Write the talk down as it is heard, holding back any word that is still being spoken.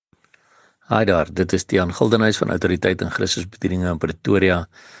Hi daar, dit is Tiaan Gildenhuys van Autoriteit en Christusbedieninge in Pretoria.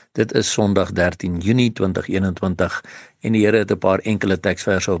 Dit is Sondag 13 Junie 2021 en die Here het 'n paar enkele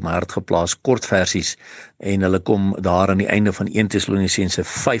teksverse op my hart geplaas, kort versies, en hulle kom daar aan die einde van 1 Tessalonisense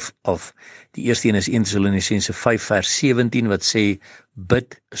 5 af. Die eerste een is 1 Tessalonisense 5 vers 17 wat sê,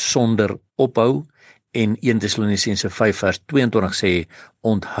 bid sonder ophou, en 1 Tessalonisense 5 vers 22 sê,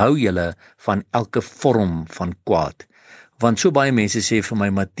 onthou julle van elke vorm van kwaad. Want so baie mense sê vir my,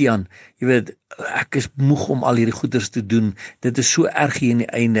 Matian, jy weet, ek is moeg om al hierdie goeders te doen, dit is so erg hier in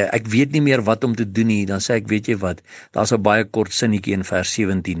die einde, ek weet nie meer wat om te doen nie. Dan sê ek, weet jy wat, daar's 'n baie kort sinnetjie in vers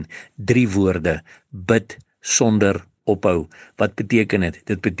 17, 3 woorde, bid sonder ophou. Wat beteken dit?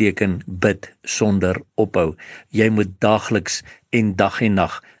 Dit beteken bid sonder ophou. Jy moet daagliks en dag en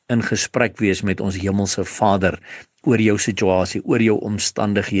nag in gesprek wees met ons hemelse Vader, oor jou situasie, oor jou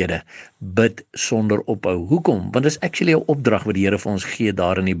omstandighede, bid sonder ophou. Hoekom? Want dit is actually 'n opdrag wat die Here vir ons gee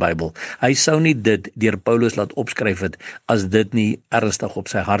daar in die Bybel. Hy sou nie dit deur Paulus laat opskryf het, as dit nie ernstig op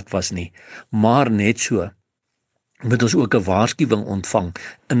sy hart was nie. Maar net so, moet ons ook 'n waarskuwing ontvang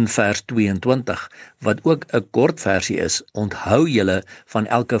in vers 22, wat ook 'n kort versie is, onthou julle van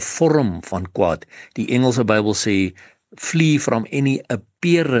elke vorm van kwaad. Die Engelse Bybel sê, flee from any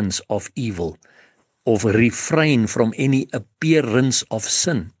appearance of evil, of refrain from any appearance of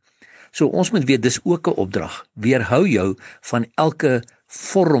sin. So ons moet weet, dis ook 'n opdrag. Weerhou jou van elke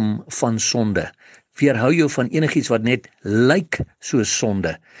vorm van sonde. Weerhou jou van enigiets wat net lyk soos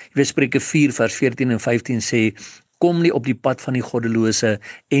sonde. Jy weet, Spreuke 4 vers 14 en 15 sê, kom nie op die pad van die goddelose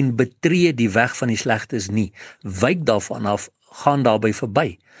en betree die weg van die slegtes nie. Wyk daarvan af, gaan daarby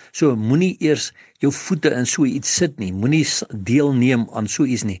verby. So moenie eers jou voete in so iets sit nie, moenie deelneem aan so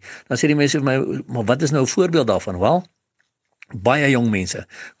iets nie. Dan sê die mense vir my, maar wat is nou 'n voorbeeld daarvan? Wel, baie jong mense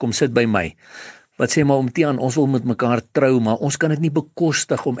kom sit by my, wat sê maar, Tiaan, ons wil met mekaar trou, maar ons kan dit nie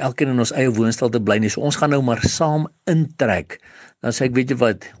bekostig om elkeen in ons eie woonstel te bly nie, so ons gaan nou maar saam intrek. Dan sê ek, weet jy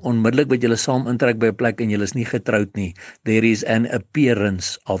wat, onmiddellik wat julle saam intrek by 'n plek en julle is nie getroud nie, there is an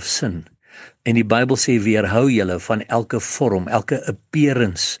appearance of sin. En die Bybel sê, weerhou julle van elke vorm, elke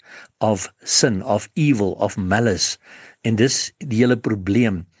appearance of sin, of evil, of malice. En dis die hele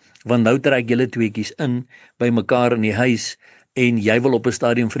probleem, want nou trek julle tweeetjies in by mekaar in die huis, en jy wil op 'n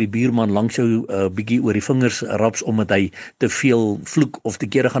stadium vir die buurman langs jou bietjie oor die vingers raps, omdat hy te veel vloek, of te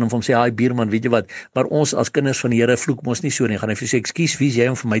kere gaan hom sê, hi buurman, weet jy wat, maar ons as kinders van die Here vloek mos nie so nie. Gaan hy vir sê, ekskuus, wie is jy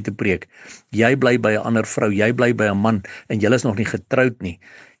om vir my te preek? Jy bly by 'n ander vrou, jy bly by 'n man, en julle is nog nie getroud nie.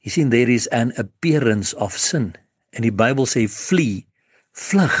 You see, there is an appearance of sin. En die Bybel sê, flee,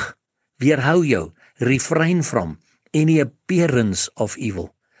 vlug, weerhou jou, refrain from any appearance of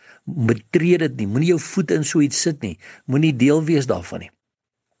evil. Betree dit nie, moenie jou voete in so iets sit nie, moenie deel wees daarvan nie.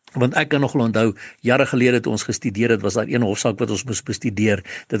 Want ek kan nog onthou, jare gelede toe ons gestudeer het, was daar een hofsaak wat ons moes bestudeer.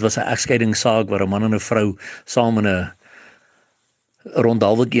 Dit was 'n egskeidingssaak waar 'n man en 'n vrou saam in 'n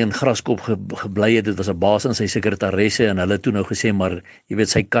rondalwetjie in Graskop gebly het. Dit was 'n baas en sy sekretaresse, en hulle toe nou gesê, maar jy weet,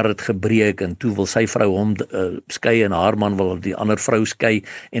 sy kar het gebreek, en toe wil sy vrou hom skei, en haar man wil die ander vrou skei,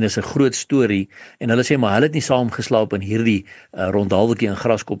 en is 'n groot storie, en hulle sê, maar hulle het nie saam geslaap in hierdie rondalwetjie in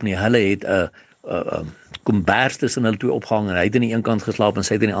Graskop nie, hulle het 'n kombers tussen hulle twee opgehang, en hy het aan die een kant geslaap en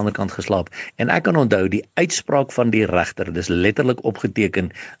sy het aan die ander kant geslaap. En ek kan onthou die uitspraak van die regter, dis letterlik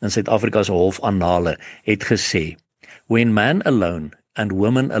opgeteken in Suid-Afrika se hof annale, het gesê, when man alone and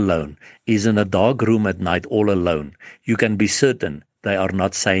woman alone is in a dark room at night all alone, you can be certain they are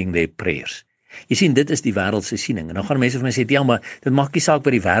not saying their prayers. Jy sien, dit is die wêreldse siening. En dan gaan mense vir my sê, ja, maar dit maak nie saak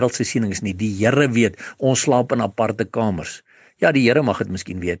wat die wêreldse siening is nie. Die Here weet, ons slaap in aparte kamers. Ja, die Here mag dit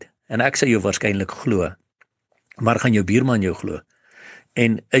miskien weet. En ek sê jou waarskynlik glo. Maar gaan jou buurman jou glo?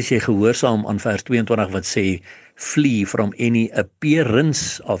 En is jy gehoorsaam aan vers 22 wat sê, flee from any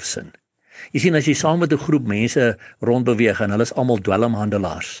appearance of sin? Jy sien, as jy saam met 'n groep mense rondbeweeg en hulle is almal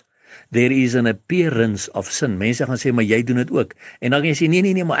dwelmhandelaars, there is an appearance of sin. Mense gaan sê, maar jy doen dit ook. En dan gaan jy sê,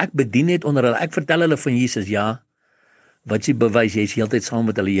 nee, maar ek bedien net onder hulle. Ek vertel hulle van Jesus. Ja, wat jy bewys, jy is heeltyd saam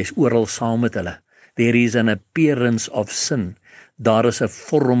met hulle, jy is oral saam met hulle. There is an appearance of sin. Daar is 'n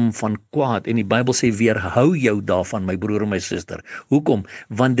vorm van kwaad, en die Bybel sê, weerhou jou daarvan, my broer en my suster. Hoekom?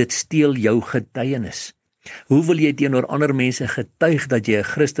 Want dit steel jou getuienis. Hoe wil jy teenoor ander mense getuig dat jy 'n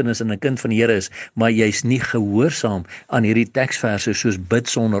Christen is en 'n kind van die Here is, maar jy's nie gehoorsaam aan hierdie teksverse soos bid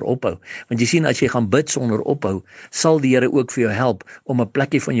sonder ophou? Want jy sien, as jy gaan bid sonder ophou, sal die Here ook vir jou help om 'n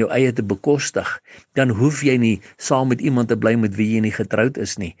plekkie van jou eie te bekostig. Dan hoef jy nie saam met iemand te bly met wie jy nie getroud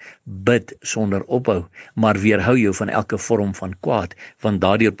is nie. Bid sonder ophou, maar weerhou jou van elke vorm van kwaad, want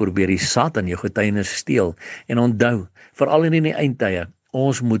daardeur probeer die Satan jou getuienis steel. En onthou, veral in die eindtye,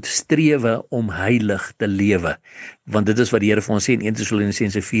 ons moet strewe om heilig te lewe, want dit is wat die Here vir ons sê in 1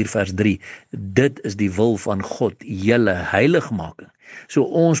 Tessalonisense 4 vers 3, dit is die wil van God, julle heiligmaking. So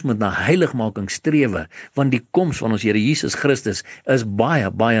ons moet na heiligmaking strewe, want die koms van ons Here Jesus Christus is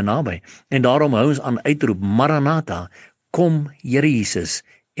baie, baie naby, en daarom hou ons aan uitroep, Maranatha, kom Here Jesus,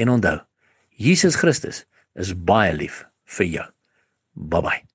 en onthou, Jesus Christus is baie lief vir jou. Bye bye.